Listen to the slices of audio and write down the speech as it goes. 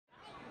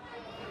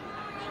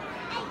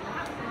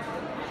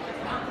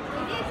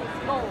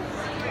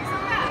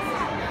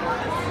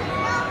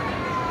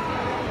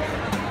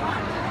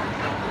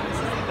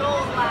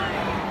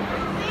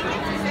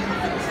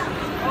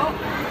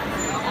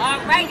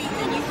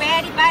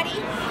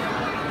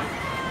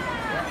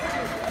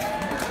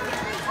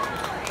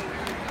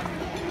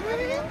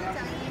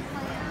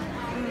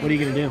What are you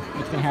gonna do?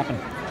 What's gonna happen?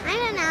 I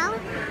don't know.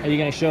 Are you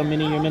gonna show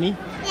Minnie your Minnie?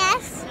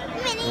 Yes.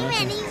 Minnie,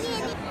 Minnie,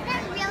 Minnie.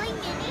 That's really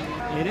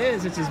Minnie. It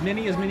is. It's as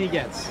mini as Minnie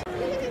gets.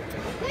 Minnie!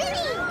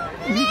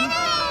 Minnie!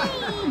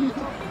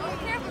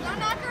 Careful, don't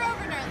knock her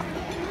over now.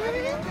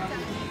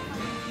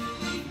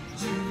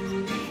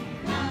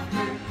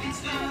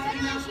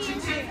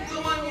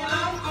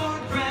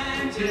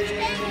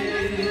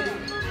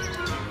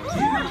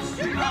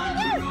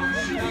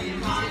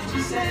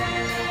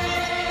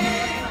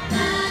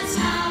 That's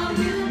how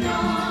you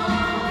know.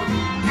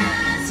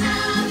 That's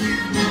how you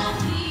know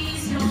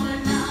he's your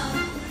love.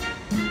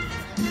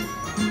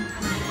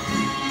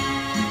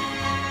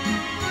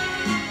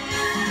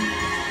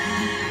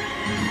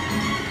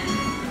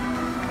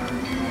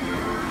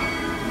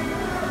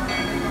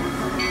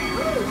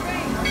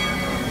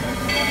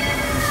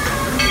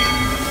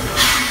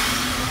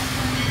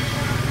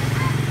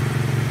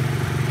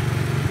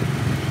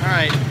 All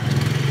right.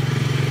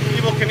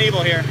 Evel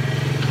Knievel here.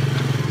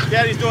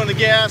 Daddy's doing the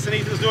gas and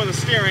Ethan's doing the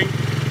steering.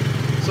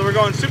 So we're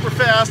going super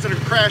fast and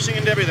crashing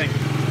into everything. This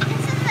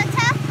is a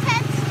tough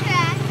test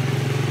track.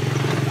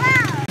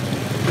 Wow.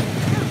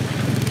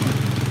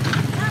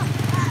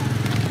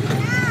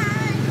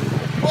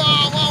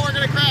 Whoa, whoa, we're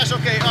gonna crash.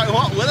 Okay, all right,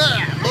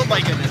 oh my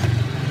goodness.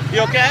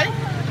 You okay?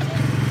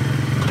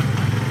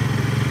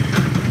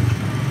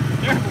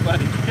 Careful,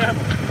 buddy,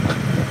 careful.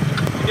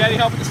 Did Daddy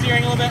help with the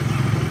steering a little bit?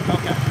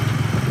 Okay.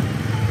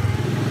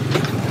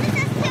 This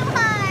is too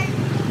hard.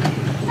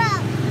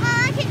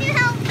 Mom, can you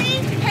help me?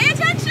 Pay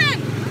attention!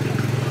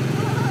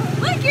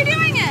 Look, you're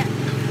doing it!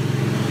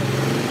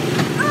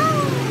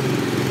 Oh.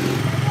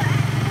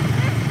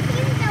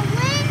 Here's the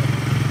wind.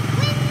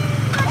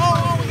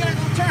 Oh, we gotta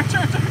go turn.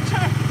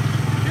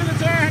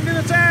 Do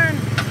the turn.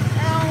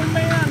 Oh,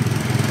 man.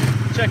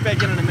 Check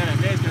back in a minute.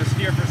 Dad's gonna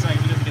steer for a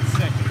second. He doesn't get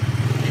sick.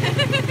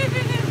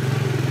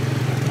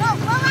 Oh,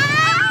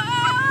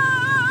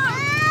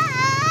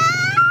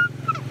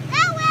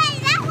 that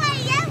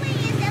way,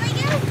 you silly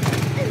goose.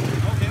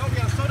 Okay, we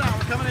gotta slow down.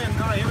 We're coming in.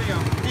 All right, here we go.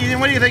 Ethan,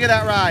 what do you think of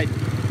that ride?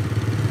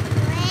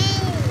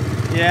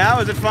 Wait. Yeah,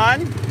 was it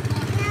fun?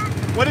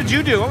 What did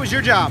you do? What was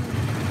your job?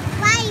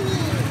 Riding.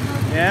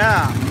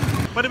 Yeah.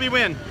 What did we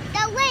win?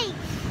 The race.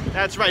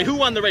 That's right. Who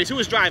won the race? Who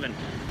was driving?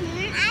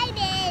 I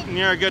did.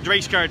 You're a good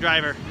race car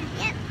driver.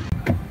 Yep.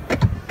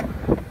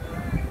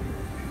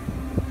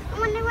 I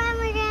wonder when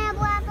we're gonna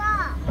black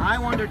off. I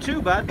wonder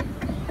too, bud.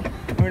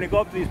 We're gonna go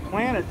up to these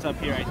planets up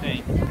here, I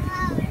think. Oh,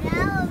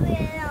 that will be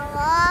a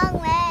long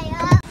way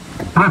up.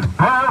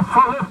 Prepare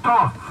for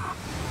liftoff.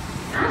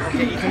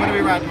 Okay, Ethan, what are we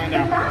riding right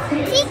now?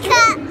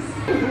 Teacups.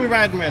 Who are we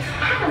riding with?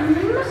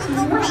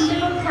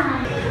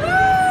 Woo!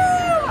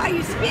 Are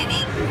you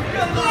spinning?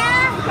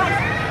 Yeah.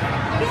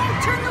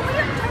 Yeah, turn the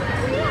wheel,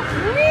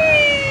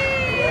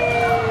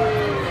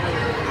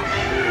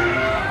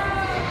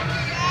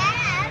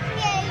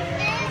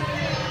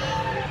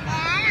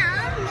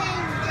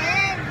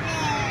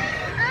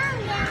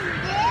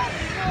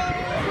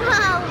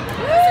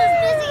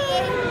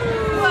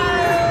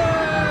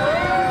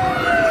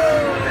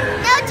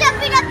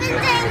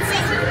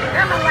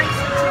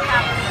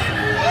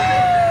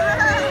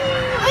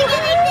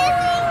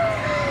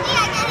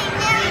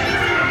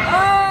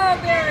 Oh,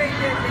 very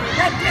good.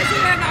 The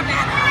dizzier the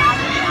better.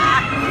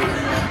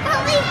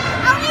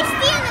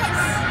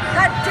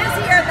 The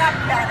dizzier the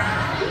better.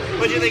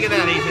 What did you think of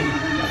that, Ethan?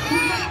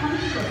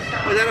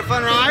 Was that a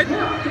fun ride?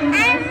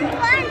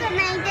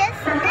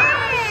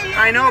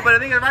 I know, but I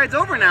think the ride's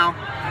over now.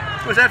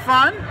 Was that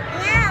fun?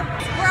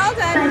 We're all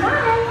done.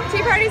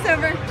 Tea party's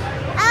over.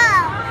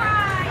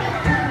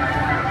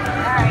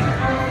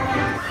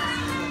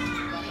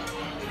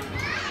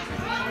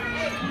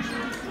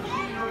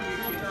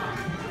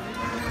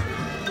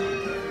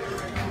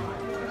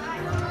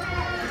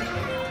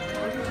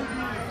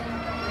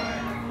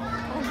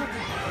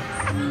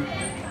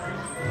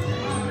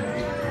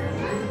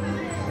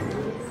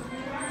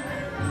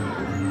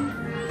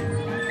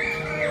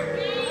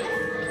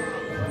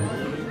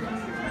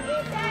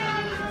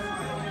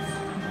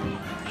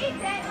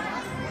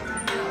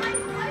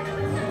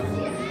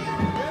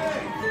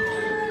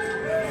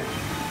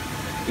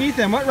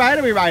 Ethan, what ride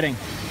are we riding?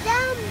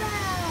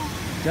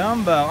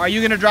 Dumbo. Are you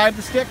going to drive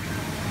the stick?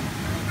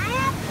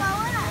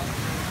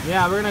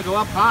 Yeah, we're going to go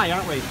up high,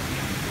 aren't we?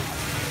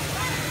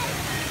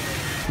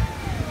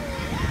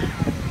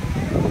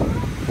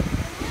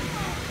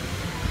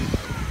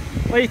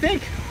 What do you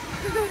think?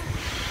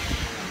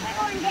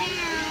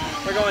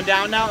 We're going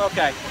down now?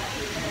 Okay.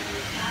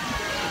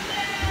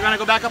 You want to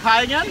go back up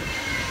high again?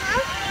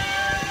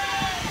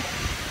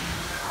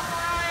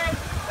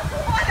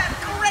 What a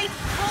great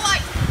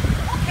flight!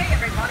 Okay,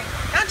 everybody,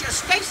 now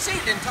just stay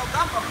seated until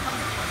Dumbo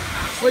comes.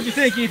 What'd you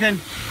think, Ethan?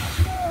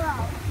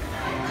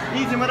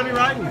 Ethan, what are we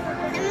riding? The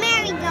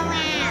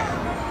merry-go-round.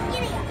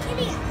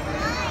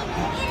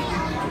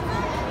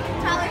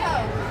 Tally ho.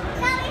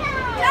 Tally ho!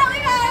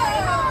 Tally ho!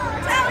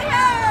 Tally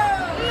ho!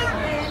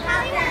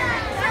 Tally ho!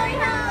 Tally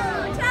ho!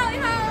 Tally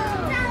ho!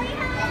 Tally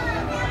ho!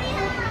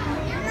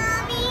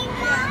 Mommy,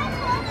 my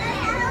horse is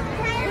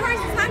Your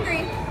horse is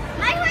hungry.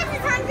 My horse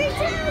is hungry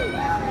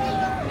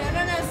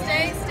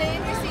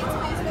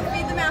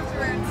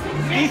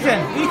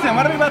man,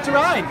 what are we about to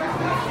ride?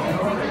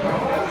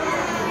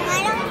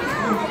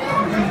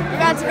 We're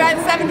about to ride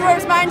the Seven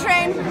Dwarfs Mine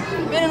Train.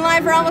 Been in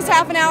line for almost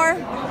half an hour.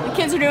 The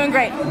kids are doing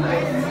great.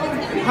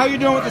 How are you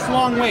doing with this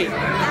long wait?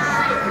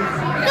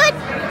 Good.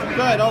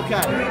 Good,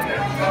 okay.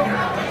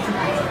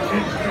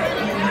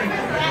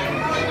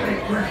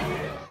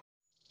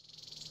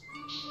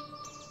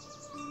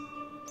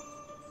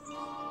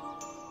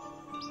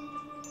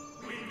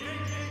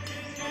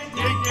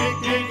 Dig, dig,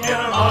 dig, get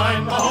a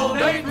line the whole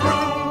day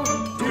through.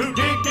 To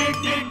dig, dig,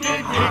 dig,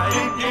 dig, dig,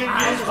 dig, dig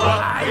is what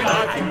we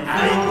like to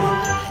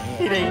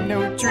do. It ain't no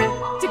trick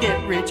to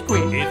get rich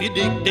quick. If you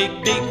dig,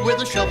 dig, dig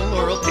with a shovel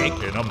or a pick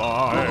in a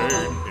mine,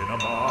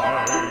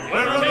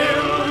 where a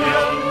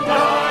million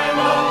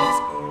diamonds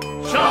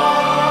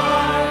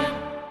shine.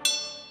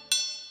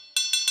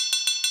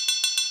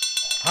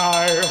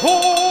 Hi-ho!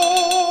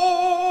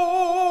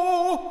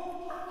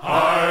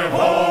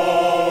 Hi-ho!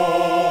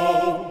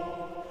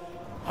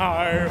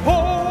 Hi-ho!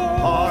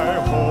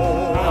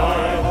 Hi-ho! Hi-ho!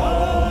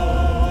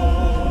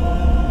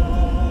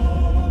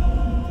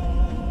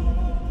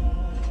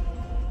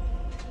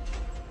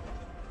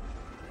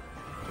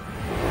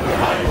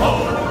 Hi-ho!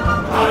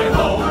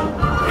 Hi-ho!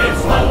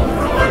 It's home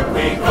from work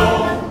we go.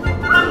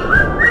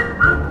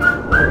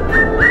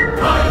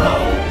 Hi-ho!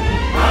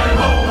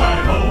 Hi-ho!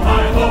 Hi-ho!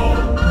 Hi-ho!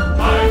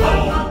 Hi-ho!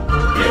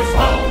 It's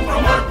home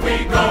from work we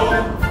go.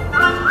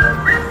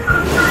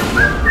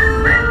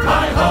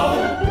 Hi-ho!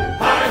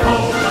 Hi-ho!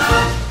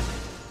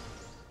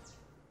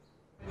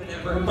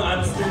 Whenever a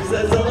monster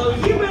says hello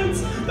humans,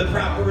 the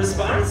proper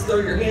response, throw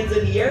your hands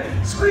in the air,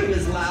 scream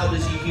as loud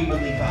as you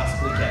humanly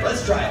possibly can.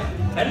 Let's try it.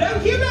 Hello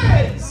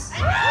humans!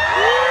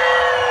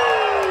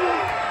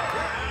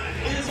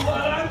 That is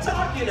what I'm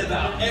talking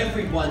about.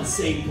 Everyone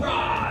say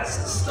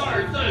Ross,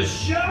 start the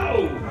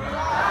show!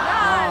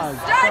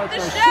 Start the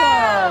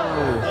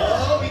show!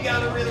 Oh, we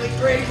got a really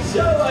great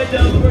show lined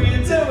up for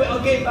you too.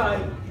 Okay, bye.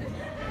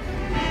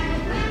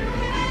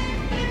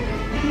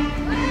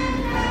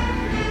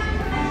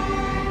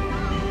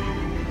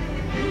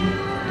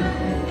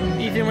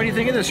 Ethan, what do you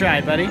think of this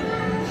ride, buddy? He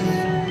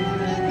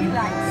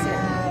likes it.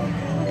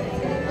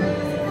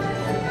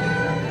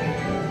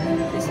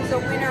 This is a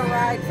winter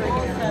ride for him.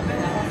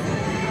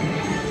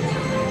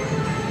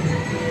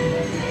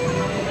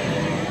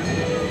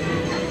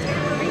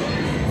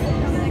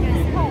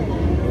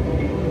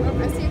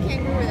 I see a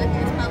kangaroo. That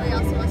thing's probably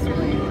also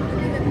Australian.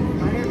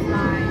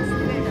 Butterflies.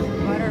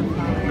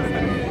 Butterflies.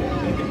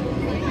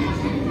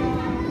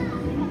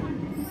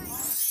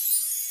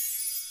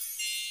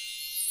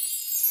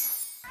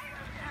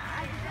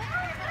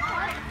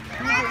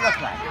 What does it look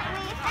like?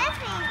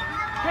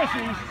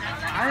 Fishies?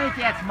 I think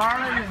that's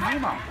Marlin and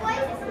Nemo. Why is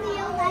this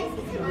Leo nice?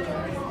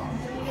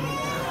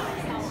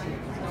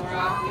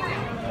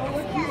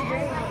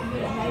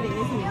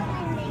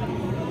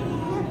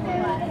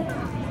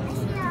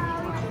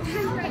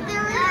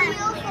 There are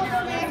wheels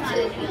over there, 2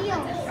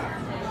 wheels.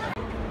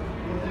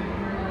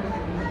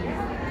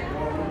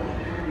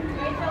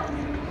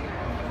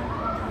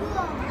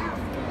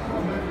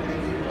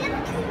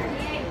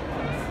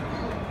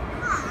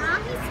 Aw,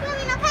 he's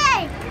swimming up.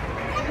 Hey!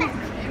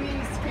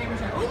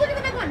 Oh, look at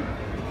the big one.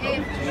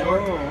 Oh,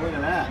 look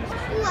at that.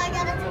 Ooh, I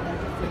got it.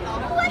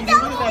 Ooh, a Ethan,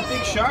 look at that dolphin.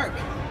 big shark.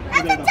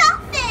 That's a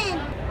dolphin.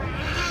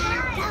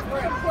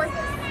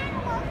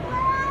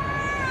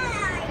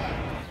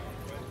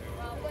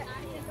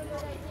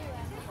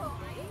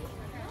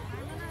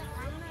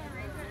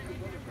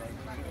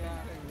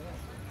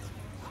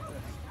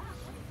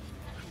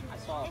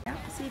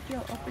 See if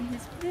you'll open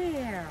his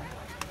there.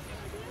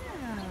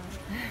 Yeah.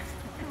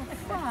 How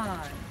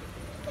fun.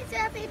 He's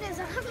wrapping his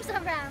arms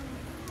around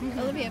me.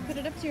 Olivia, put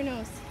it up to your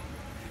nose.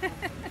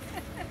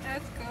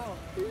 That's cool.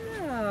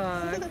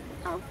 Look.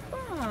 How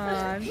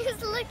fun.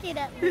 He's looking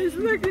at me. He's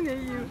looking at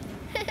you.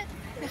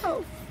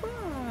 How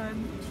fun.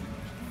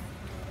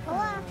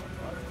 Hello.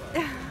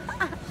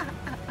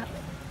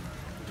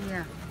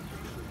 Yeah.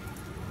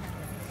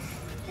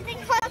 I think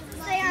he wants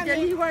to stay on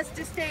He me. wants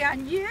to stay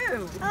on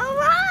you. All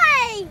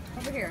right.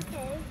 Over here.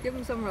 Okay. Give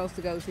him somewhere else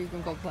to go so you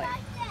can go play.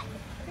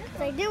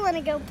 I do want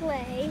to go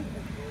play.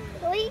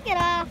 Will you get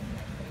off?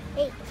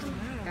 Hey.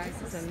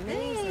 Guys, it's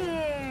amazing.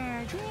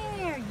 There,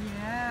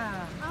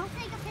 yeah. I'll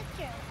take a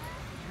picture.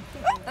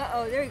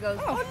 Uh-oh, there he goes.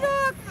 Oh,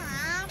 look.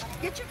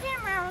 Get your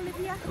camera,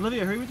 Olivia.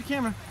 Olivia, hurry with the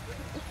camera.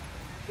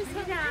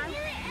 Sit down.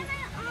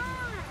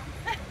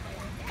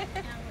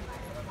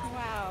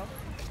 Wow.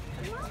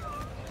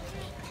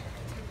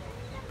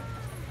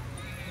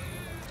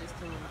 Just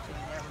a little thing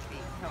that would be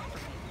helpful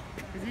for me.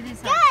 'Cause it is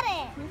Got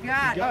it.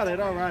 Got it. Got it,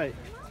 all right.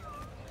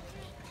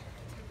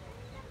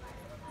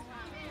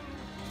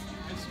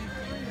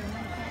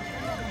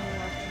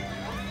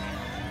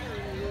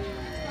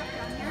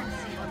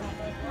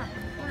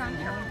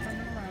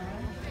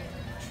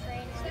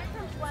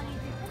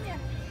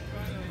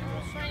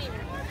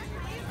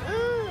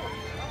 Ooh.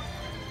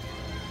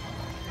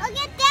 Look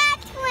at that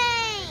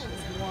train.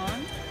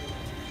 One.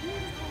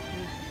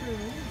 There's two.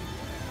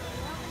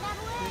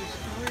 There's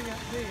 3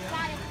 up there.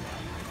 Got it.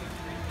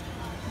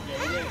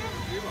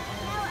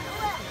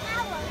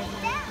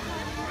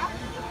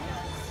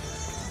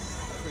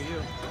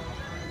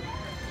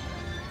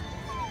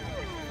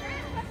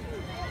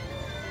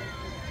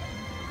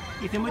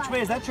 Ethan, which way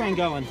is that train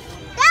going?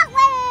 That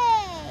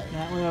way!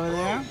 That way over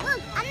there?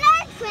 Look,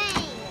 another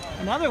train!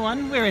 Another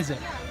one? Where is it?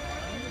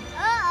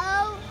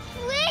 Uh-oh,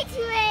 free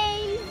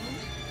train!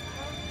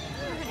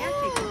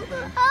 Ooh,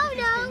 oh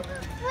no,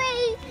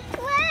 free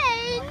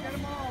train!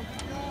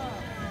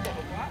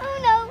 Oh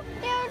no,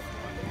 there's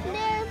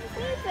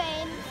free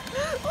train.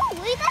 Oh,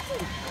 we got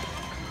some.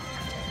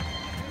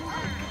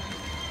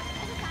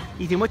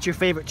 Ethan, what's your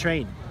favorite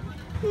train?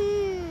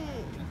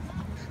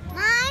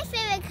 My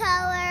favorite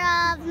color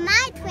of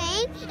my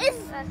train is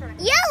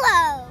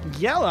yellow.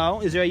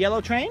 Yellow? Is there a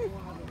yellow train?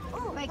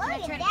 Ooh, look at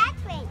that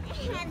train.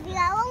 It has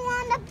yellow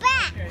on the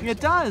back. It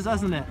does,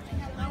 doesn't it?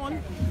 That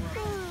one.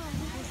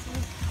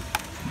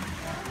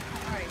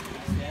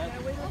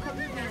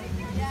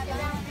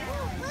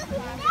 Look at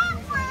that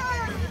one.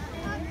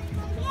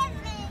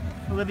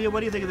 Olivia, what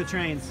do you think of the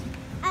trains?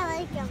 I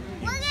like them.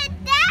 Look at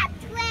that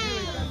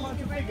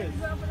train.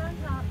 Drop it on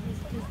top.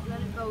 Just let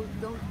it go.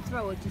 Don't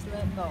throw it. Just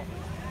let it go.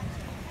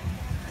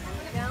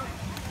 Down.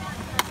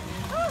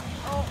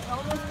 Oh,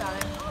 almost got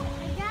it.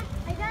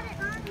 I got it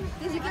on.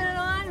 Did you get it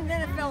on? And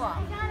then it fell off. I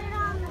got it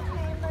on the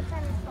train, but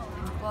then it fell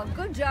off. Well,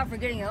 good job for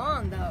getting it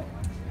on, though.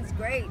 That's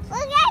great. Look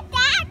at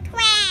that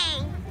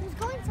train. It's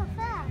going so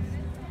fast.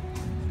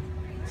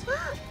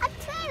 A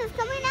train is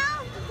coming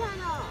out of the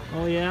tunnel.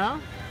 Oh, yeah? All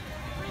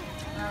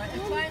right,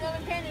 let's find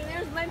another penny.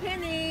 There's my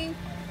penny.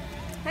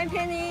 Hi,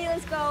 Penny.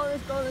 Let's go.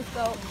 Let's go. Let's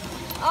go.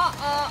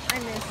 I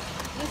missed.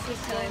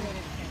 This time.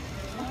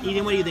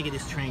 Ethan, what do you think of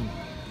this train?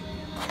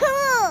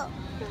 Cool.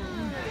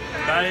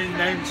 My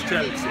name's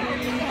Chelsea.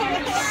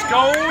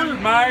 Skull,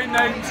 my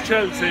name's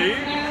Chelsea.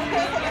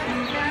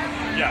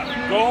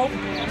 Yeah, go.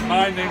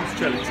 My name's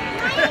Chelsea.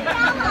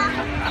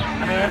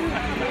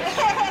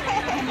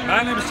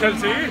 My name's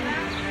Chelsea.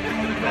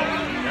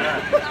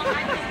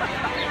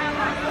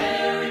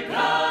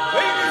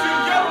 Ladies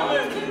and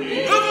gentlemen,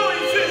 the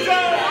voices of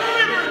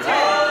liberty!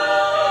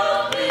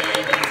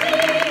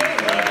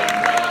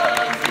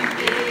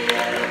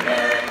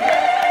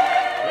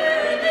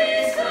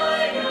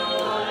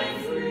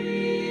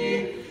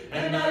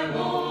 And I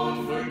won't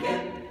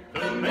forget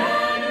the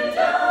man who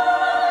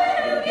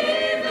died, who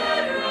gave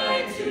that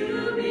right to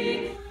me.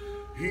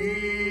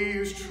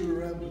 He's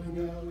trampling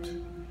out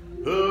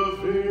the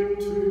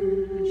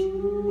vintage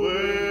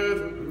where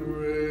the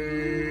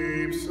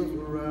grapes of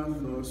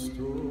wrath are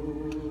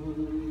stored.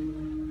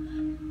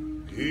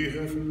 He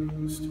hath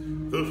loosed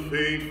the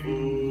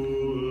fateful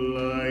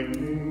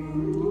lightning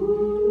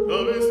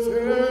of his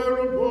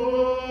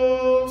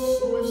terrible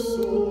swift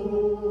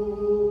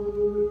sword.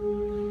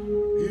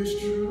 His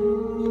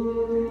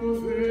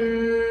truth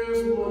is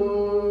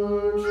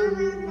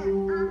marching on.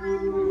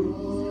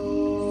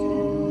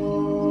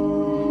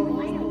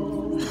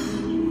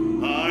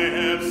 I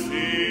have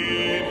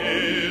seen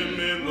him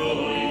in the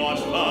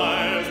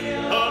watchfires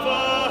of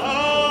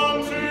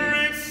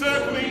 100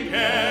 circling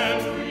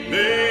camps.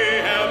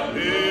 They have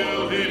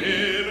built in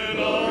him an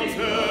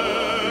altar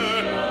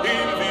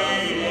in the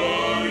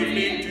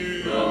evening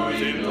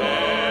dews and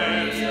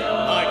dance.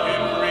 I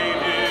can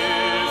read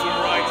his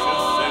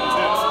righteous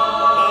sentence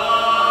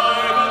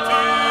by the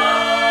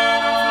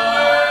dim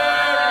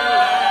flaring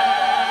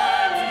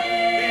lamps.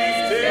 His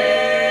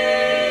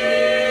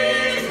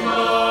days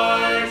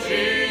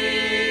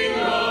marching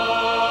on.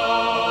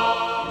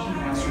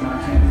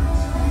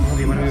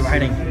 Olivia, what are we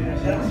riding?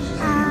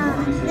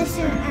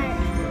 Mission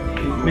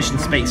Mission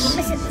Space.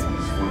 Mission.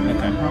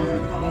 Okay.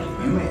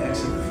 You may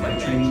exit the flight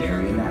training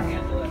area now.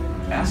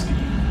 Asking.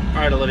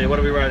 All right, Olivia, what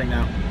are we riding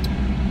now?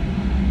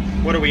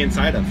 What are we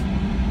inside of?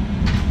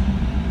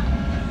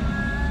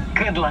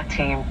 Good luck,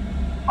 team.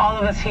 All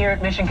of us here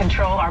at Mission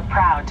Control are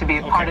proud to be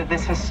a part of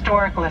this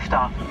historic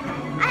liftoff.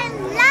 I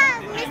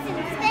love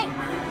Mission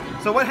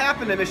Space. So what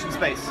happened at Mission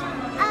Space?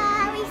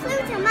 We flew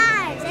to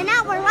Mars, and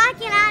now we're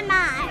walking on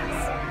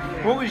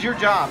Mars. What was your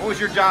job? What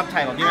was your job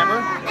title? Do you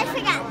remember? I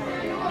forgot.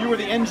 You were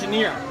the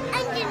engineer.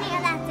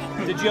 Engineer,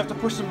 that's it. Did you have to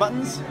push some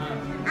buttons?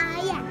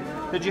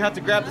 Yeah. Did you have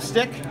to grab the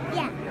stick?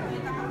 Yeah.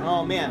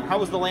 Oh man, how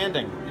was the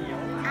landing?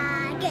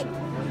 Good.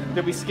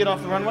 Did we skid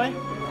off the runway?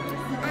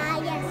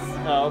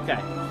 Yes. Oh, okay.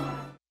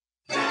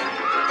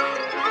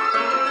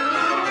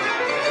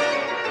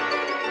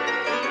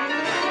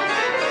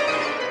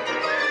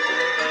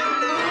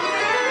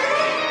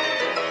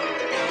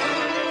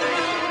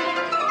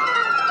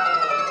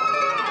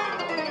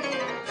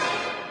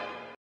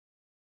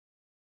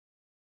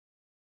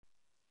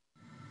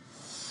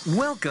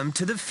 Welcome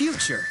to the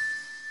future.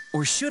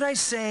 Or should I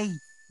say,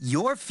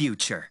 your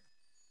future.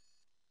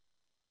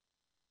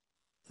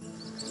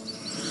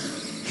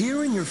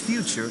 Here in your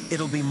future,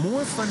 it'll be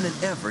more fun than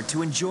ever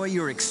to enjoy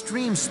your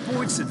extreme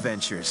sports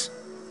adventures.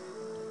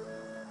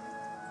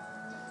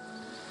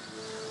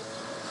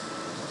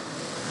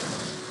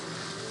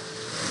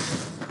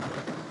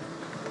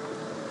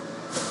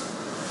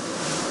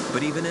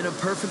 But even in a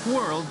perfect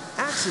world,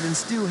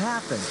 accidents do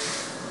happen.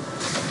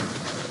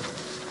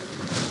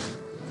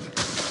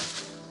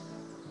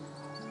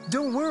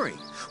 Don't worry.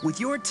 With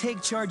your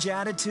take charge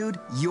attitude,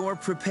 you're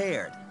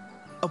prepared.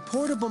 A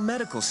portable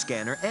medical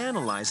scanner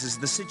analyzes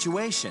the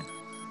situation.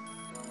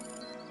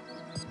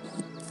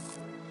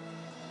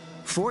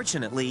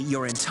 Fortunately,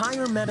 your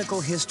entire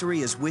medical history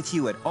is with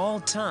you at all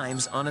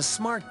times on a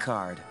smart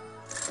card.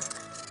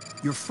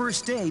 Your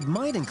first aid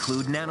might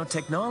include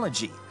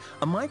nanotechnology,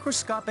 a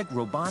microscopic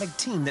robotic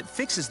team that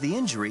fixes the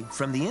injury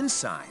from the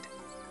inside.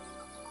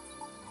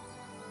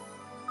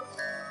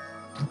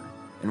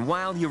 And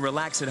while you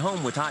relax at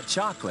home with hot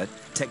chocolate,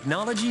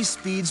 technology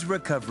speeds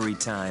recovery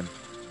time.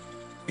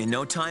 In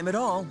no time at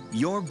all,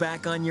 you're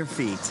back on your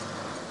feet.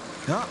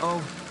 Uh-oh.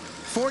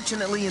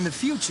 Fortunately, in the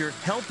future,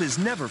 help is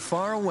never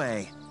far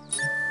away.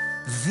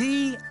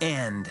 The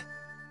end.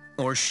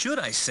 Or should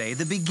I say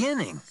the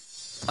beginning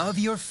of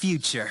your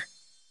future.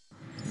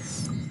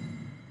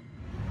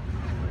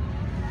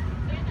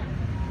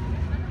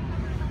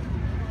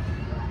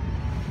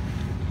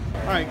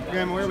 All right,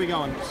 Grandma, where are we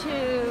going?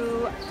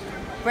 To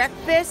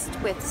breakfast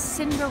with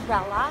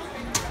Cinderella.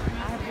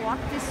 I've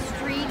walked this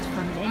street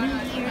for many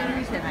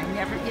years and I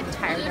never get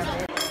tired of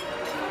it.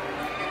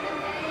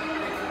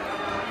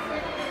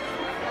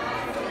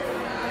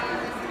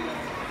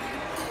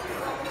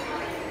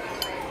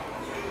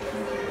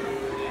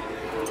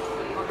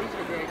 Oh, these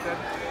are very good.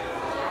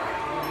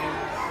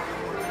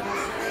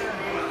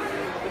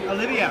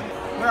 Olivia,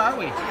 where are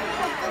we?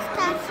 This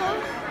castle.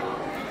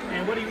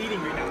 And what are you eating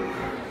right now?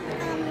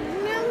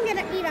 I'm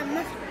gonna eat a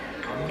muffin.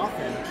 A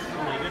muffin?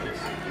 Oh my goodness.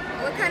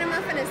 What kind of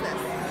muffin is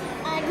this?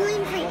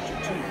 Gluten-free.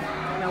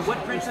 Now, what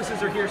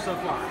princesses are here so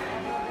far?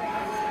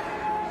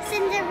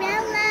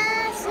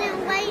 Cinderella, Snow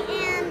White,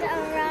 and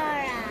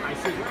Aurora. I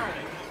see.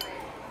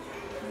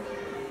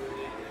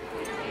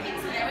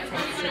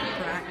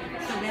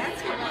 So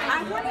that's what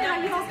I wonder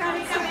how you all got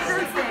it so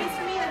perfect.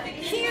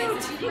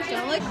 Cute.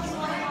 Don't look.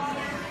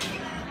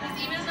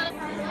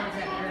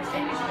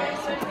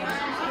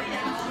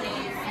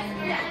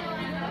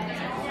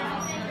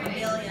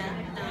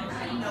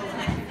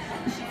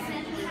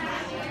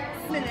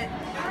 Minute.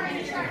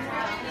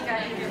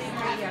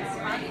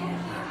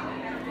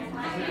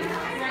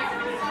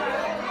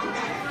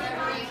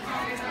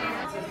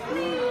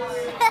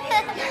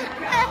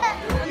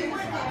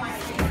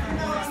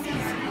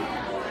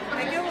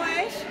 Make a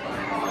wish.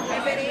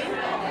 Bibbidi,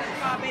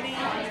 bobbidi.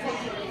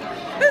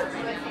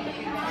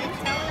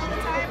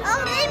 Oh,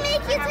 they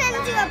make you turn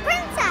into a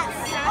princess.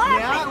 Or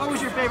Yeah? What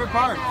was your favorite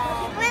part?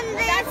 when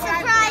they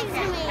surprise me.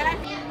 You like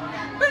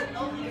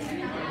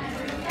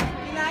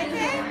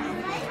it?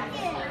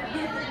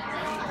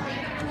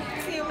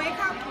 See you make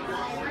up.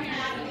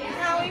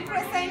 Now we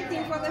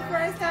presenting for the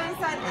first time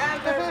at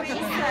ever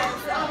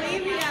Princess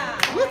Olivia.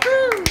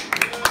 Woohoo!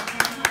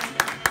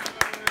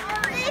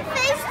 They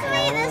faced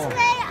me this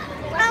way,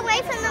 away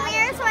from the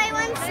mirror, so I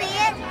wouldn't see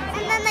it.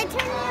 And then they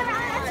turned me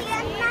around at the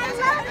end, and I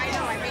loved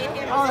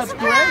it. Oh, that's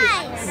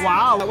Surprise. great.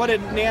 Wow. What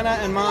did Nana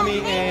and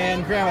Mommy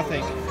and Grandma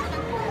think?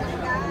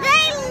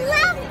 They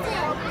loved it.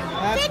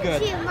 That's Did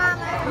good. you,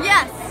 Mama?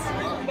 Yes.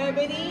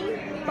 Bibbidi,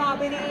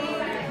 bobbidi,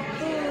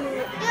 boo.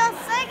 You have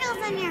circles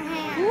in your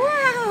hand.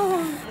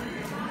 Wow.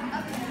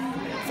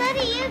 So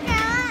do you,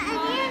 Grandma,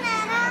 and you,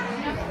 Nana.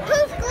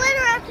 Poof,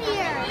 glitter up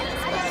here.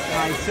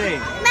 I see.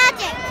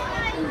 Magic.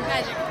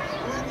 Magic.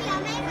 Olivia,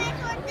 make my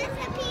cord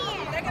disappear.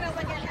 They're gonna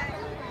look at that.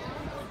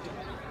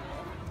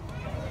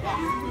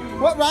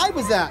 What ride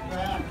was that?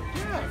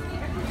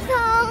 So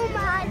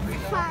much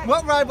fun.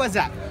 What ride was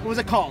that? What was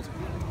it called?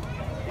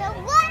 The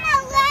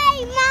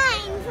Runaway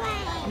Mine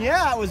Train.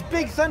 Yeah, it was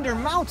Big Thunder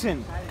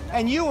Mountain.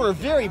 And you were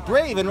very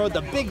brave and rode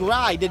the big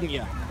ride, didn't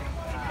you?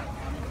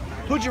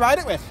 Who'd you ride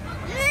it with?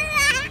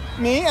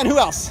 Me and who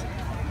else?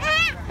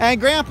 And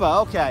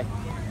Grandpa, okay.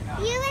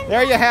 You and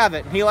There you have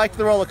it. He liked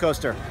the roller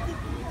coaster.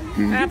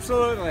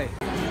 Absolutely.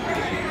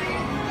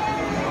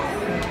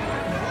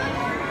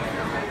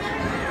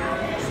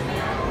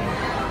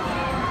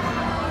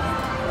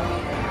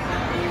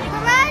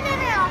 Ride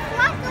it off,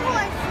 like the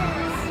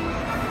horses.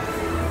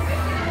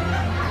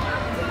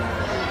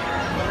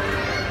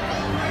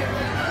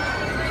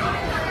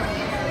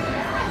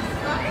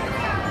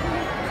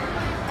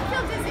 I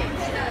feel dizzy.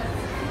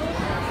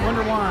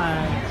 Wonder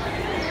why.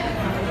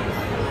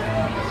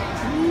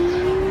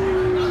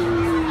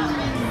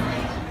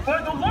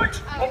 By the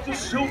light of the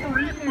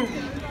silvery moon,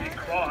 he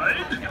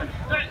cried.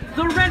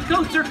 The red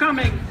goats are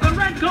coming! The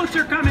red goats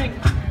are coming!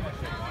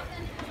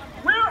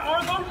 Where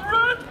are the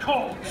red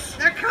coats?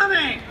 They're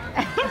coming!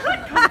 The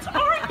red coats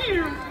are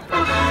here!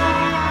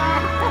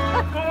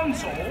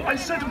 Gonzo, I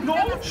said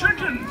no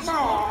chickens!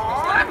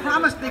 I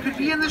promised they could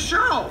be in the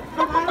show.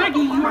 Peggy,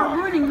 you are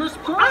ruining this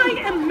play! I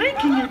am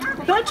making it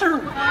better!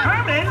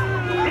 Herman,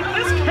 if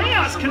this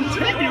chaos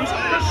continues,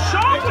 the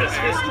show is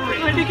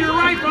history! I think you're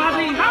right,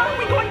 Bobby! How are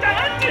we going to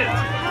end it?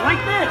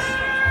 Like this!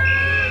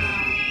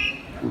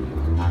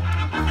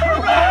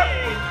 Hooray!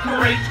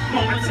 Great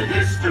moments in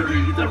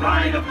history, the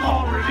ride of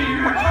Paul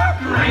Revere.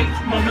 Great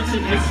moments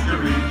in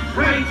history,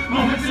 great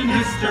moments in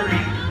history,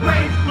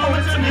 great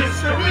moments in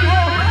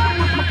history.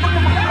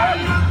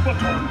 But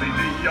only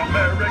the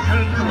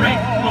American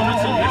Great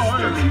moments in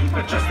history,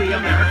 but just the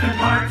American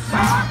parts.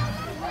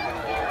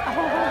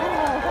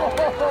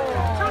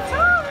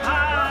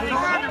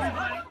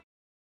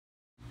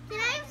 Can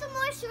I have some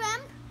more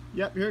shrimp?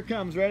 Yep, here it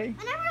comes. Ready?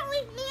 Whenever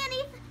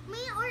me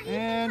or Ethan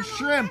And come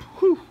shrimp. Over,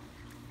 Whew.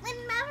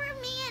 whenever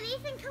me and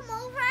Ethan come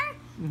over,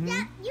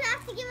 yeah, you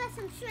have to give us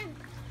some shrimp.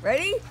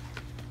 Ready?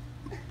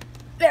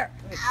 There.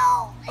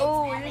 Oh, it's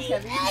Oh, heavy. it is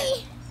heavy.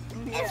 Hey,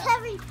 Yeah. it's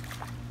heavy.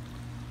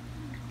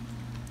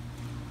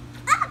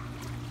 Ah,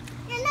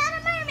 you're not a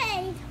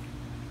mermaid.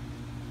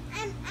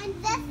 I'm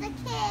just a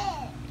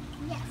kid.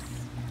 Yes.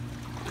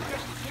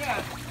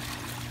 Yeah.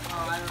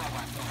 Oh, I don't know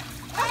about that.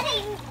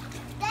 Ready?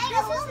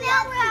 This is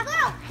now a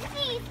girl.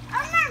 She's a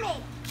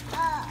mermaid.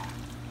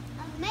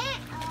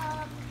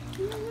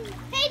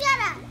 Hey,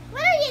 Dada,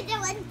 what are you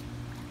doing?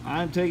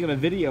 I'm taking a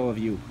video of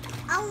you.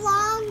 A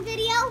long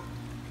video?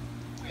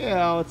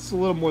 Yeah, it's a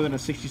little more than a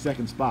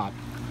 60-second spot.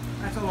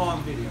 That's a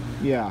long video.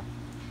 Yeah.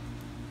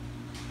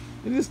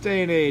 In this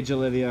day and age,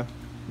 Olivia,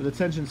 with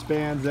attention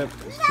spans ever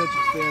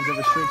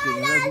shrinking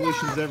and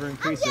resolutions ever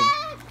increasing.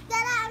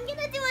 Dada, I'm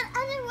gonna do an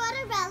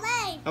underwater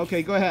ballet.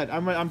 Okay, go ahead.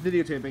 I'm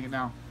videotaping it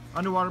now.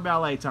 Underwater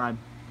ballet time.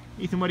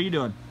 Ethan, what are you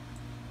doing?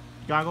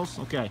 Goggles?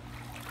 Okay.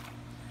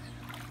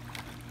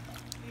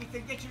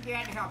 Ethan, get your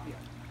dad to help you.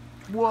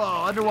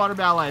 Whoa, underwater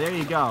ballet. There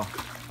you go.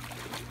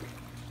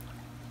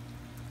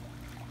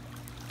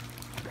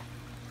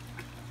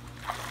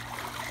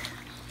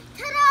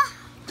 Ta-da!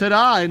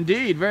 Ta-da,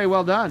 indeed. Very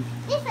well done.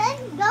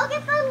 Ethan, go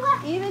get the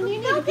Even you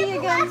need go to pee get the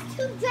again. last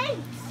 2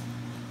 drinks.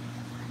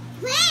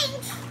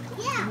 Drinks?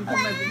 Yeah.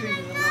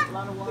 A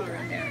lot of water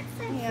in there.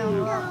 Yeah,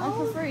 well, I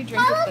prefer you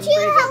drink How it about than you?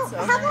 breathe it. So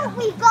How about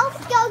we both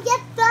go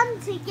get them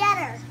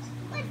together?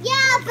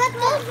 Yeah, but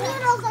those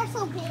noodles are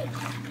so big.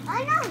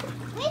 I know.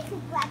 We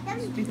should grab them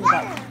together.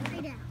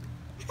 Right now.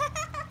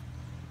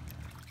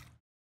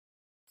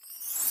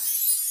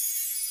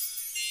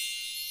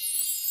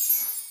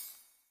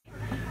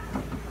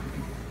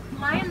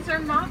 Lions are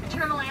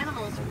nocturnal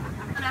animals.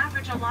 On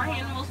average, a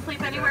lion will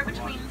sleep anywhere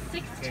between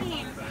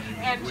 16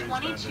 and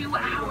 22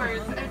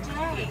 hours a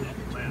day.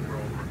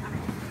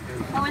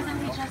 Oh, isn't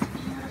he just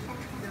beautiful?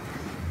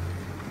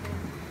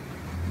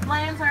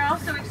 Lions are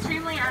also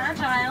extremely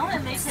agile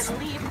and they can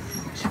leap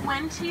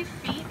 20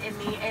 feet in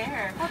the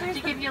air. To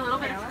give you a little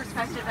bit of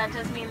perspective, that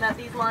does mean that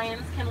these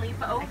lions can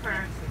leap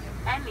over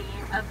any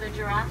of the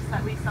giraffes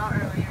that we saw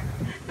earlier.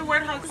 The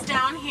warthogs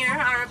down here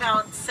are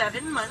about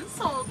 7 months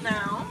old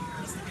now.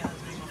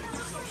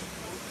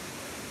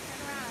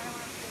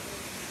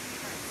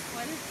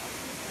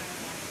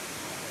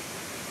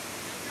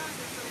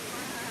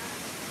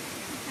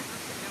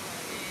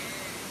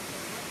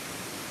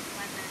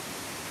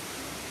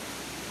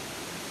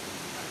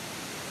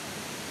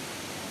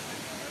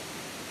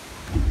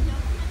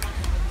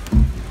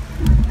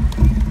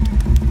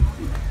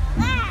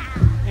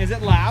 Is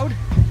it loud?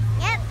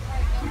 Yep.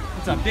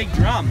 It's a big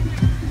drum.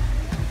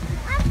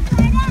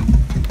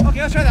 Okay,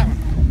 let's try that one.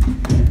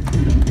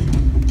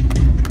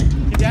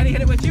 Did Daddy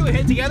hit it with you? We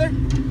hit it together?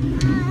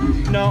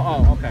 No?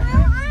 Oh, okay.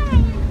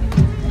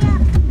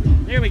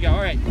 Here we go,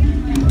 all right.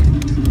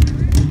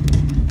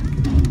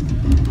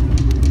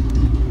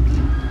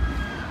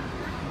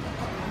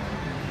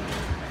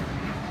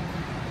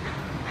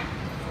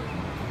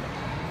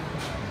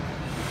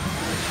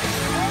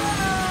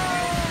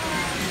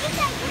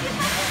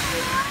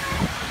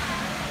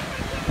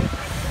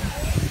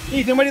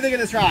 Ethan, what do you think of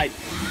this ride?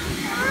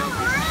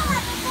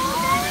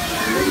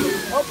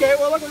 Okay,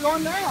 well look, we're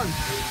going down.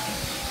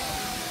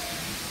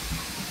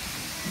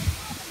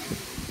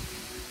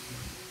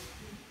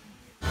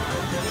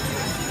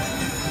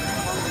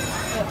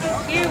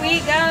 Here we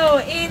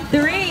go in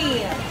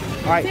 3.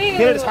 All right,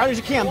 hit it as hard as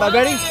you can, bud.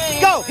 Ready?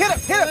 Go! Hit him!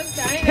 Hit him!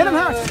 Hit him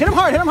hard! Hit him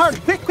hard! Hit him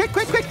hard! Quick! Quick!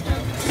 Quick! Quick!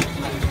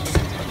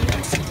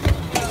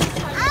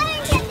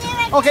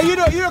 Okay, you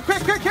do it! You do it!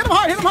 Quick! Quick! Hit him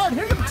hard! Hit him hard!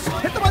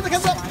 Hit the one that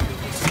comes up!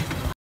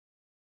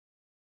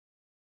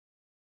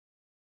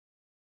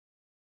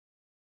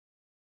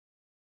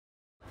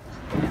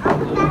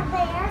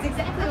 That's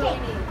exactly what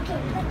we need.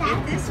 Get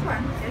this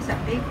one. There's a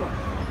big one.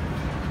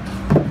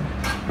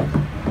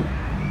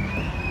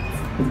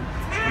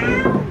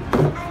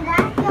 And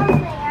that goes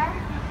there.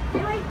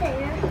 Right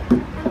there.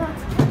 And that.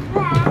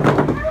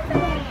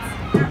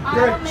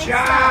 Good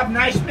job.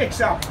 Nice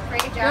mix-up.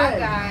 Great job,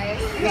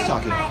 guys. Who's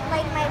talking?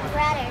 Like my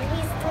brother.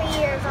 He's 3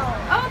 years old.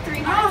 Oh, 3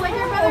 years old. Like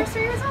your brother's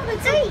 3 years old.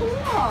 That's so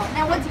cool.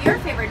 Now, what's your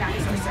favorite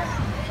dinosaur, sir?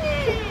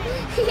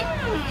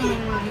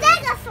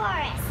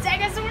 Stegosaurus.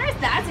 Stegosaurus?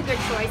 That's a good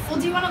choice. Well,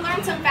 do you want to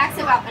learn some facts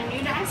about a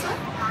new dinosaur?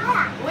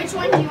 Yeah. Which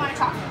one do you want to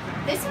talk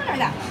about? This one or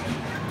that one?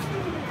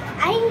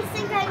 I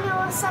think I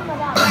know some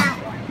about that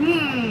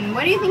one.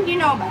 What do you think you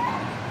know about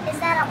that? Is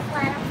that a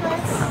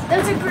platypus?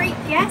 That's a great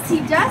guess. He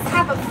does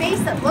have a face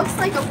that looks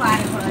like a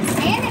platypus,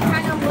 and it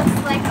kind of looks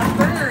like a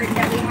bird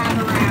that we have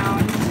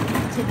around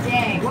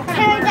today. What kind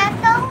of bird?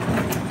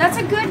 Pterodactyl? That's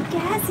a good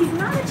guess. He's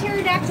not a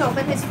pterodactyl,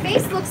 but his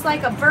face looks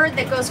like a bird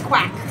that goes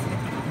quack.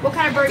 What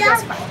kind of bird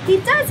goes quack? He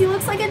does. He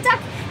looks like a duck.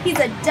 He's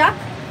a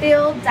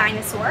duck-billed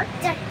dinosaur.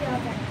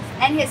 Duck-billed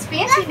dinosaur. And his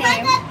fancy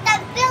name...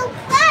 duck-billed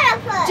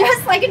platypus.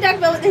 Just like a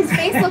duck-bill, his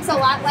face looks a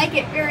lot like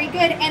it. Very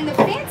good. And the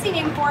fancy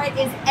name for it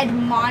is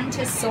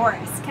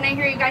Edmontosaurus. Can I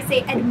hear you guys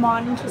say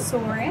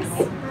Edmontosaurus?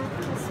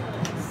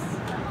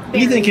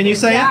 Ethan, can you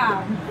say it?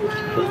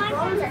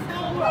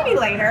 Maybe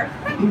later.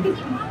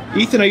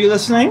 Ethan, are you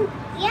listening?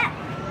 Yeah.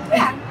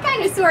 Yeah,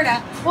 kind of, sort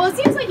of. Well, it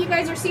seems like you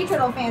guys are sea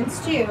turtle fans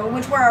too,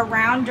 which were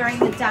around during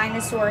the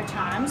dinosaur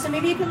time. So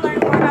maybe you can learn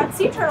more about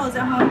sea turtles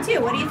at home too.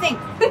 What do you think?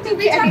 Did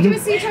we talk to a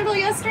sea turtle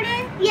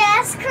yesterday?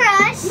 Yes,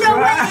 Crush. No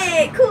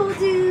way! Cool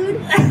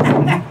dude.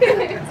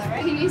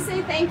 Can you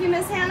say thank you,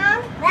 Miss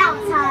Hannah? That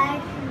was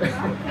hard.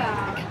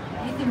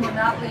 Ethan will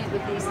not leave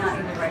with these not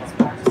in the right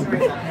spot.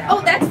 Sorry about that. Oh,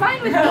 that's fine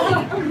with me.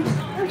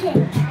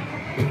 Okay.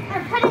 I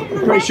put it in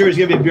the Pretty sure he's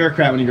gonna be a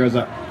bureaucrat when he grows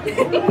up.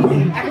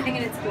 Everything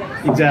in its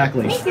place.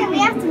 Exactly. Ethan, we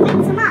have to mix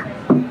them up.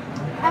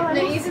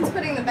 No, Ethan's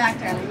putting them back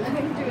down. Let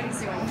him do what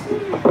he's doing.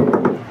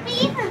 But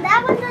Ethan,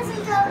 that one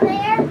doesn't go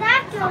there,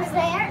 that goes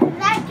there,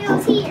 and that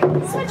goes here.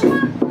 Switch them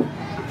up.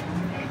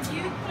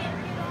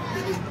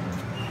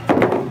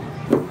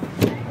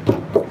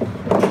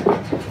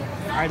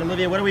 All right,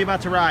 Olivia, what are we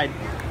about to ride?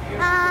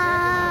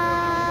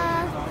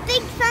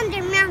 Big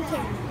Thunder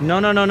Mountain.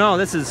 No.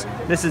 This is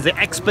the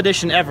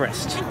Expedition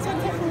Everest.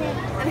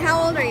 And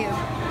how old are you?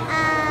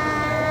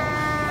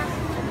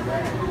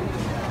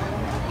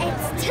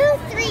 It's 2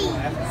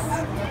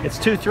 3s. It's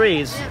 2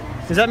 3s.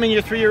 Does that mean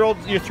you're 3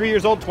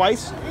 years old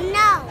twice?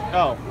 No.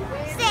 Oh.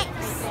 6.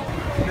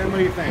 Then what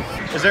do you think?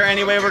 Is there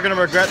any way we're going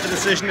to regret the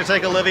decision to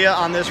take Olivia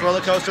on this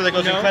roller coaster that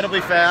goes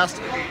incredibly fast,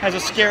 has a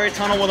scary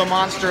tunnel with a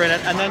monster in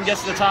it, and then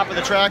gets to the top of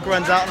the track,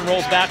 runs out and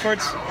rolls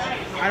backwards?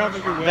 I don't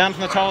think we will. Down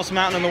from the tallest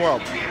mountain in the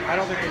world. I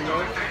don't think we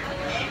will.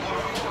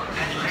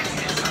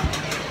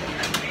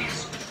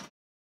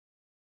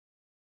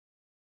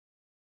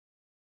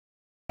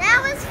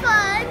 That was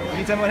fun. Can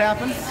you tell me what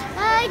happened?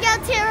 I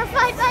got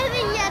terrified by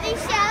the Yeti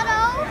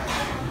shadow.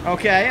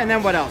 Okay, and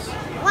then what else?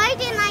 Why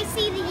didn't I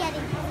see the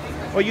Yeti?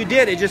 Well, you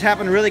did. It just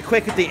happened really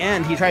quick at the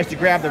end. He tries to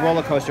grab the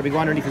roller coaster. We go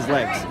underneath his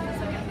legs.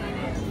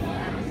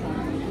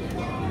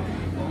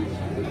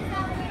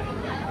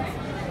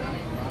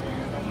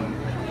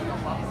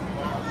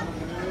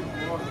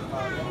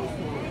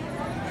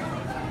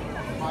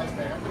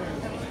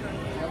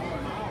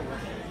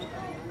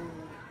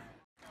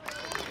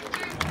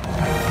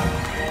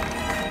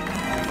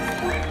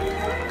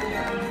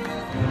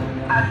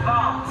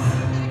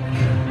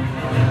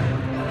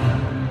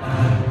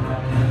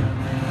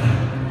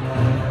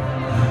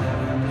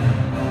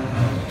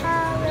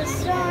 The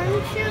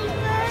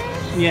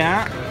stormtroopers.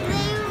 Yeah.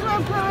 They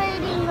were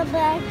parading the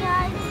bad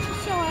guys to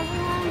show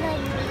everyone that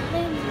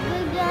the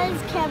good guys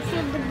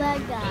captured the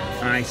bad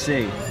guys. I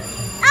see.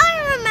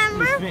 I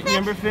remember.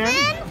 Remember Finn?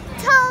 Finn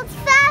told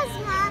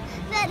Phasma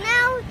that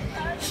now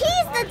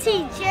he's the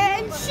teacher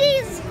and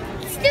she's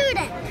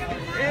student.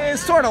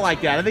 It's sort of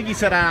like that. I think he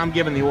said, I'm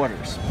giving the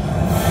orders.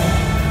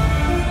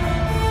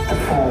 The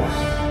Force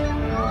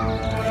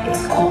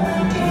is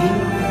calling to you.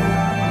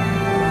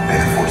 May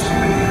the Force be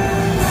with you.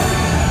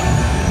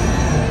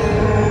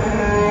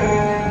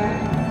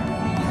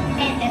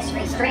 And this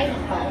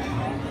restraining hold.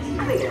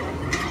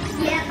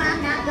 Yep,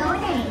 I'm not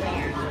going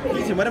anywhere.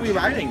 Ethan, what are we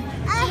riding? A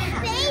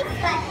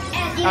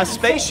A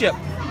spaceship.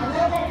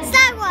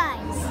 Star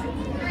Wars.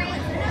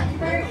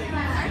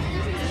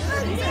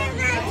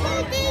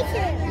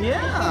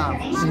 Yeah.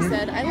 She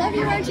said, I love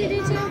you,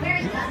 R2D2.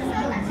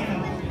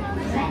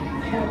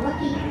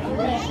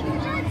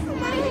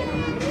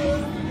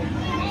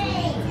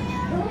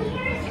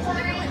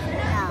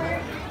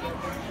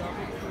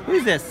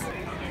 Who's this?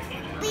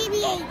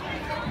 BB-8.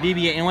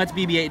 BB-8. And what's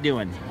BB-8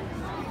 doing?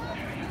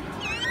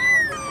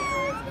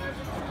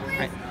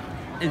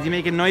 Is he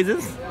making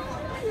noises?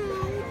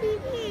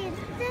 BB-8's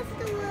just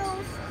a little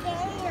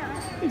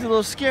scared. He's a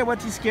little scared.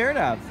 What's he scared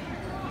of?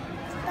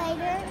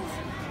 Spiders.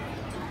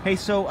 Hey,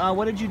 so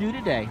what did you do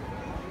today?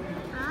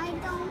 I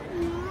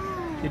don't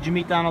know. Did you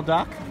meet Donald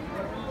Duck?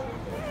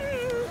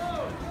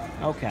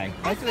 Okay.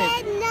 I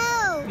said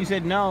no. You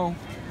said no,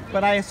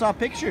 but I saw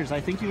pictures.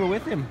 I think you were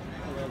with him.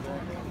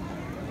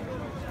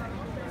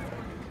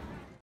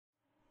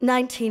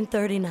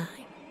 1939.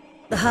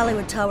 The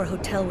Hollywood Tower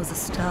Hotel was a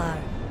star,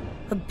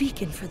 a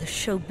beacon for the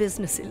show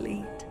business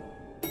elite.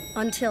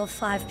 Until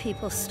 5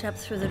 people stepped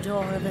through the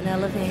door of an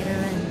elevator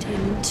and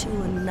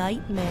into a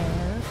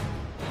nightmare.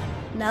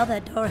 Now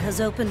that door has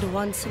opened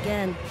once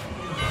again.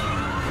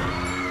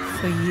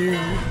 For you.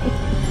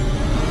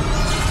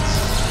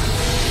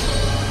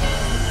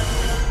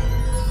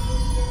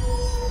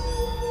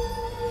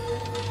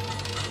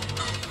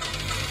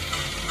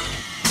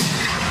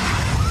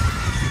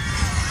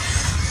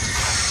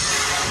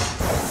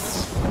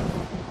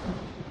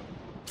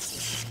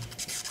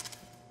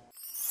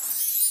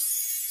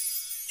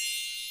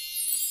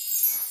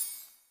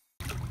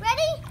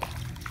 Ready?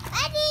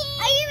 Ready?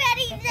 Are you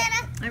ready, Zena?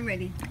 I'm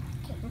ready.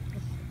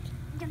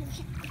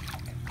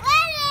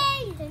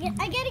 Ready!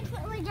 I gotta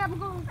put my job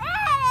going.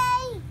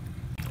 Ready?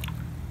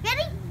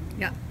 Ready?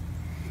 Yeah.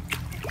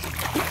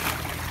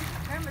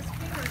 Grandma's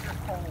fingers are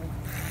cold.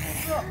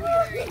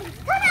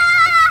 Ta-da!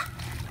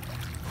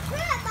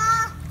 Grandma!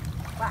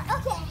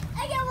 Okay, I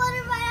got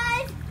water in my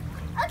eyes.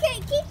 Okay,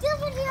 keep the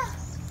video.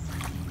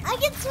 I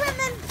can swim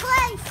in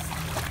place.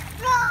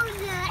 Oh,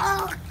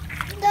 no.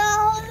 No.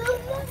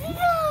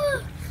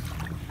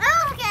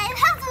 Okay,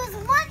 that was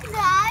one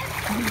dive.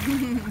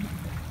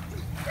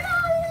 La,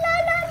 la,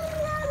 la,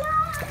 la, la, la.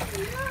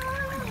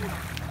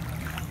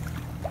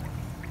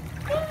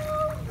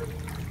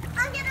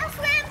 I'm gonna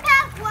swim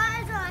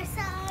backwards or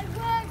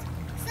sideways,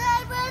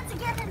 sideways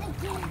again and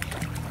again.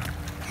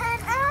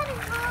 And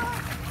animal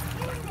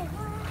in the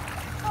world,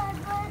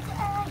 sideways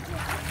again.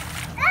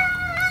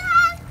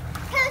 Ah,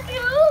 can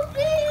you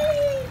be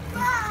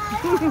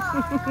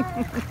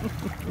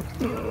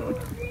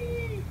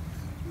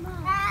my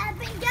heart?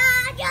 Happy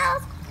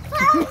goggles.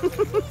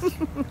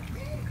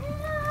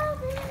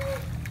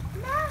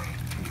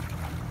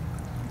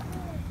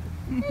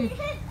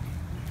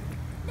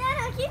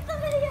 Nana, keep the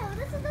video.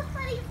 This is the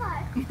funny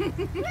part.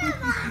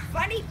 Grandma.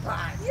 Funny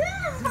part? Yeah.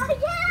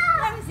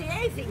 I haven't seen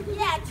anything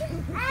yet.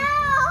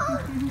 Ow.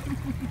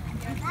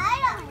 I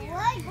don't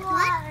like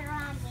water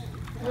on me.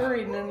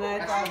 Worried, and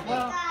then I thought,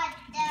 well,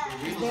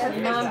 Their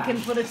mom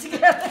can put it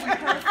together.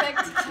 Perfect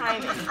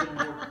timing.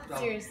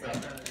 Seriously.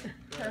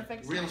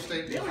 Perfect. Real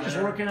estate. You were just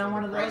working on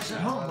one of those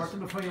at home, working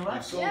before you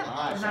left.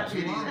 Yeah. Not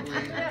too long.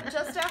 Yeah,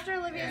 just after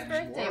Olivia's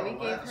birthday, we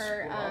gave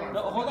her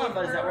No, hold on,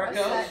 bud. Is that where it a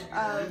goes? set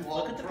of,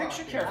 Look at the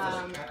picture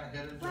carefully.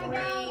 three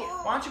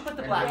Why don't you put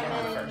the black one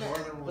on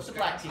first? Put the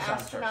black teeth on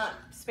first. astronaut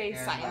space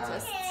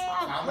scientists.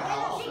 Found a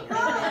house.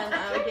 And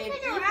then we gave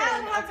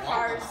Ethan a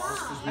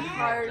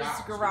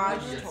Cars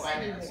garage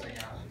toy.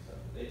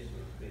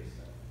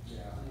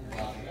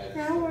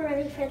 Now we're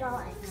ready for the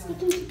lights. You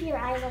can keep your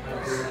eyes open.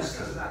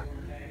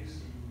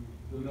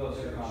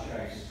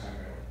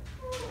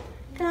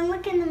 Don't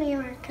look in the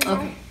mirror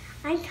because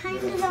I kind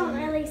of don't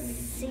really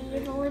see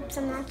the lips.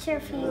 I'm not sure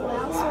if you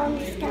will, so I'm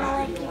just going to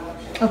let you.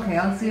 Okay,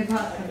 I'll see if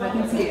I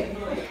can see it.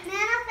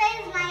 Nana Faye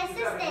is my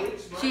assistant.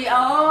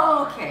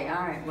 Okay,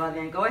 all right. Well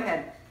then, go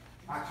ahead.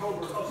 I'm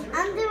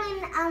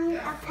doing a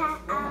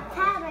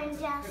pattern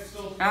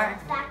just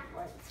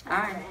backwards. All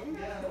right.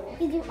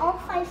 You do all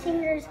 5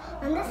 fingers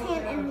on this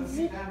hand and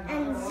 0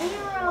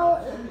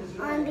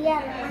 on the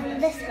other, on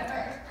this one.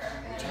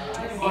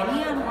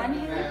 Any on one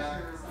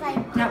hand?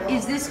 Like, Now,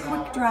 is this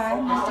quick dry?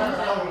 I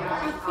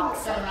think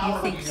so. You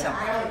think so?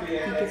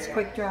 Think it's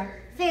quick dry?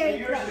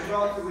 Very quick.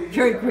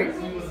 Very quick.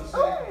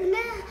 Oh,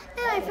 no,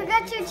 I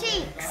forgot your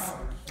cheeks.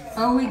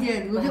 Oh, we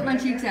did. Look at my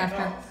cheeks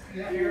after.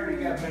 Those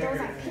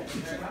are pink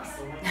cheeks.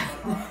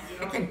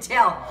 I can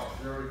tell.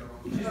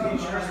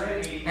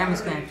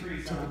 Emma's going to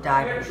take a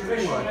dive in the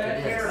pool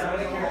after this.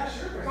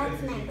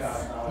 That's nice.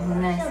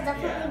 Isn't nice? You'll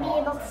definitely be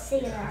able to see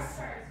this.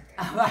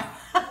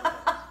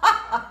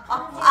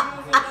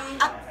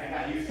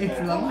 It's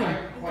lovely.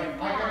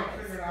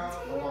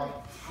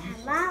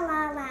 La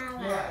la la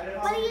la.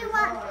 What do you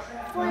want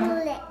for the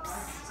lips?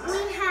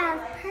 We have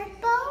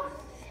purple,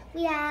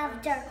 we have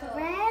dark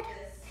red,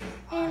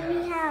 and we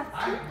have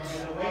peach,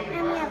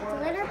 and we have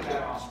glitter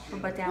peach.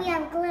 We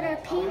have glitter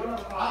pink,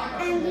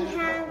 and we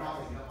have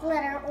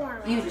glitter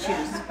orange. You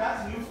choose.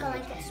 Go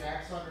like this.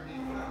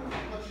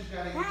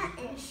 That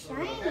is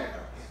shiny.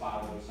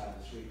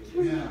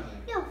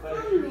 Yo,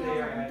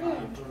 thumbnail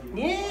big.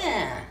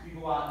 Yeah.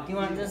 Do you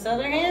want this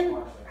other hand?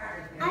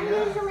 I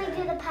usually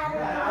do the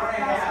pattern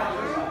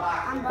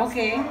on both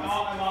Okay. hands.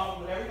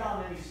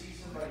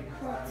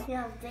 You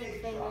have big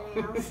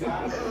fingernails.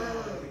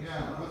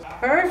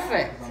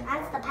 Perfect.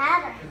 That's the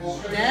pattern.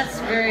 That's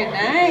very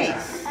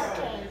nice.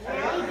 Okay,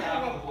 now we do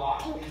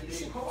the pink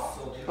cheeks.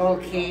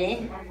 Okay.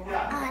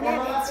 Then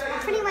it's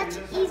pretty much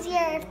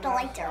easier if the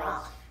lights are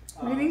off.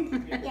 Really?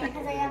 Yeah,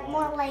 because I have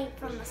more light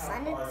from the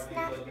sun and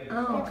stuff.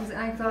 Oh, because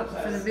I thought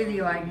for the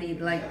video I'd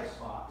need light.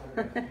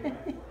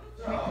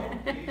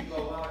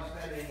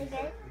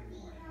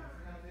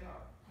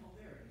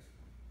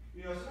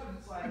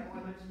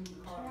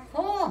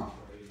 Cool.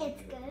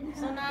 It's good.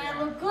 So now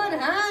I look good,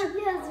 huh?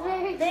 Yes,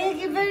 very good.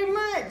 Thank you very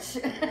much.